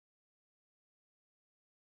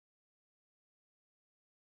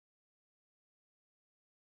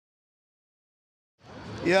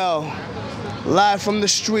Yo, live from the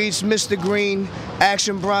streets, Mr. Green,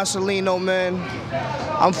 Action Bronson, man.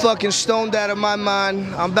 I'm fucking stoned out of my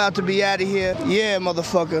mind. I'm about to be out of here. Yeah,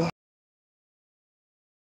 motherfucker.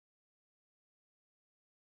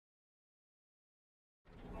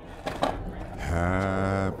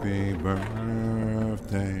 Happy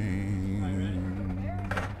birthday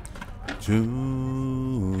to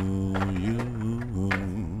you.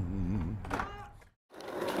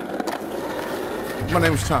 My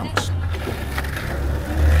name is Thomas.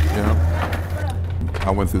 I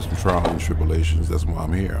went through some trials and tribulations. That's why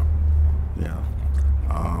I'm here.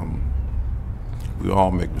 We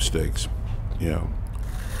all make mistakes,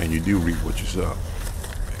 and you do reap what you sow.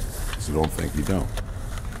 So don't think you don't.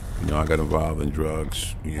 I got involved in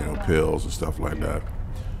drugs, pills and stuff like that.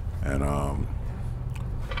 And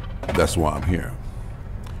that's why I'm here.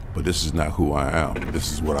 But this is not who I am.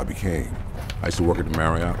 This is what I became. I used to work at the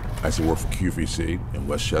Marriott. I used to work for QVC in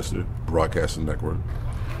Westchester, Broadcasting Network.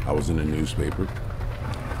 I was in the newspaper.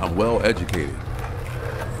 I'm well educated.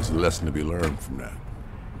 There's a lesson to be learned from that.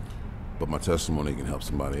 But my testimony can help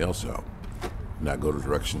somebody else out, not go the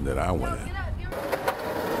direction that I went in.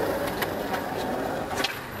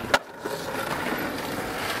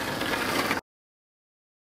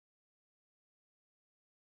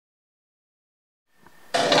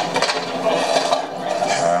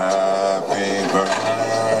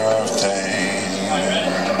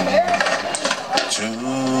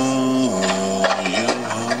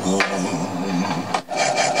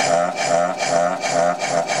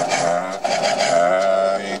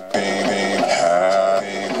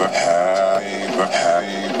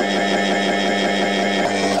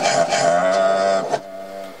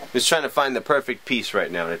 Just trying to find the perfect piece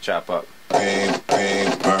right now to chop up.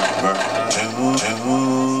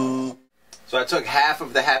 So I took half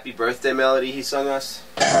of the happy birthday melody he sung us.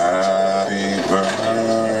 Happy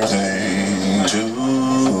birthday to you.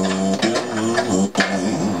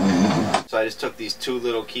 So I just took these two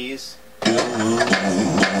little keys.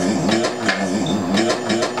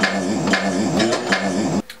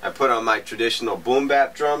 I put on my traditional boom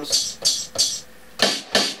bap drums.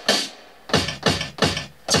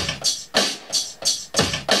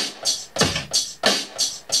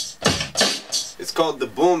 It's called the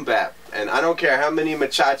boom bap, and I don't care how many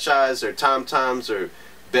machachas or tom-toms or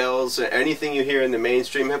bells or anything you hear in the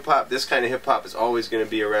mainstream hip-hop, this kind of hip-hop is always going to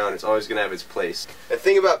be around. It's always going to have its place. The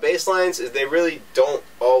thing about bass lines is they really don't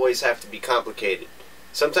always have to be complicated.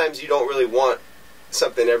 Sometimes you don't really want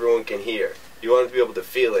something everyone can hear. You want to be able to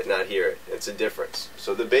feel it, not hear it. It's a difference.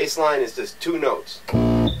 So the bass line is just two notes.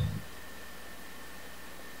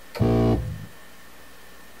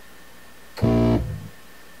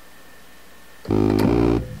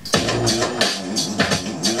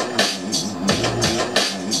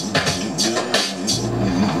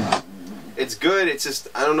 It's good, it's just,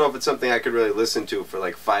 I don't know if it's something I could really listen to for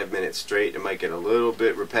like 5 minutes straight. It might get a little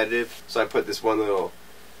bit repetitive. So I put this one little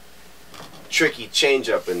tricky change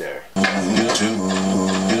up in there.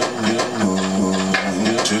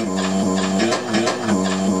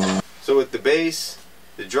 So with the bass,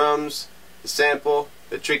 the drums, the sample,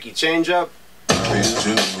 the tricky change up,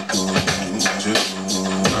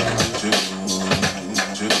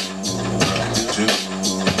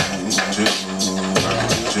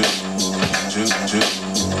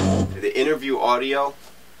 the interview audio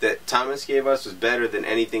that Thomas gave us was better than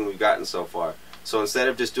anything we've gotten so far. So instead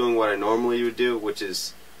of just doing what I normally would do, which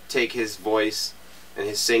is take his voice and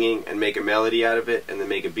his singing and make a melody out of it and then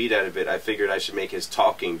make a beat out of it, I figured I should make his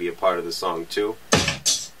talking be a part of the song too.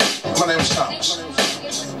 My name is Thomas.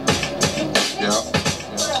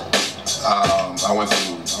 I went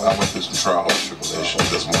through some trials and tribulations.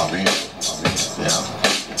 That's why I'm here.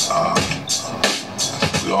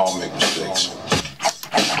 We all make mistakes.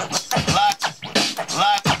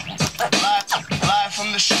 Live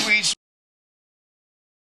from the streets.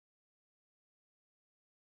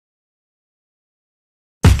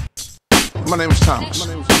 My name is Thomas.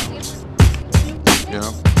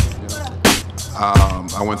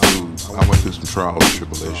 I went through some trials and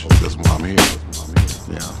tribulations. That's why I'm here.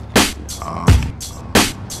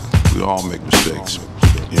 We all make mistakes.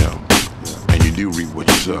 And you do reap what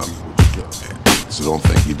you sow. So don't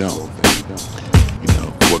think you don't.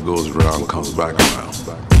 What goes around comes back around.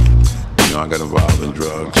 I got involved in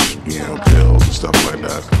drugs, pills and stuff like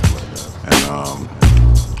that. And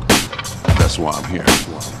that's why I'm here.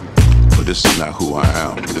 But this is not who I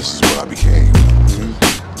am. This is what I became.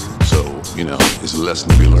 So, it's a lesson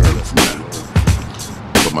to be learned from that.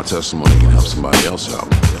 But my testimony can help somebody else out,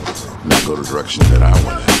 not go the direction that I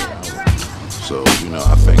went in. So,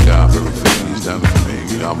 I thank God for everything He's done for me.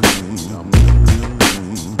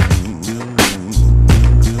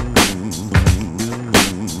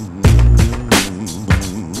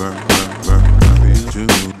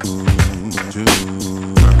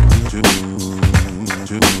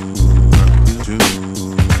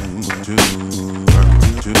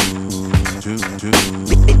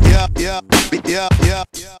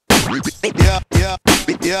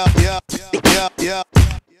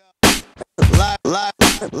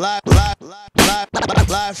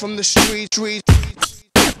 Live from the streets.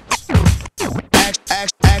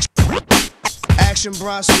 Action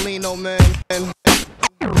Bronson, man.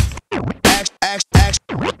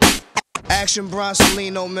 Action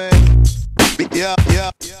Bronson, man.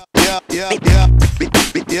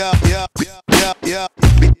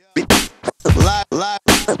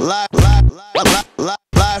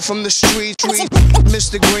 Live from the streets,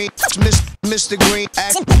 Mr. Green, Mr. Green,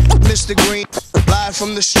 Mr. Green, live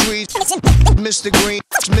from the streets, Mr. Green,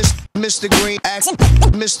 Mr. Green,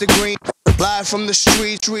 Mr. Green, live from the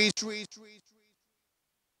streets.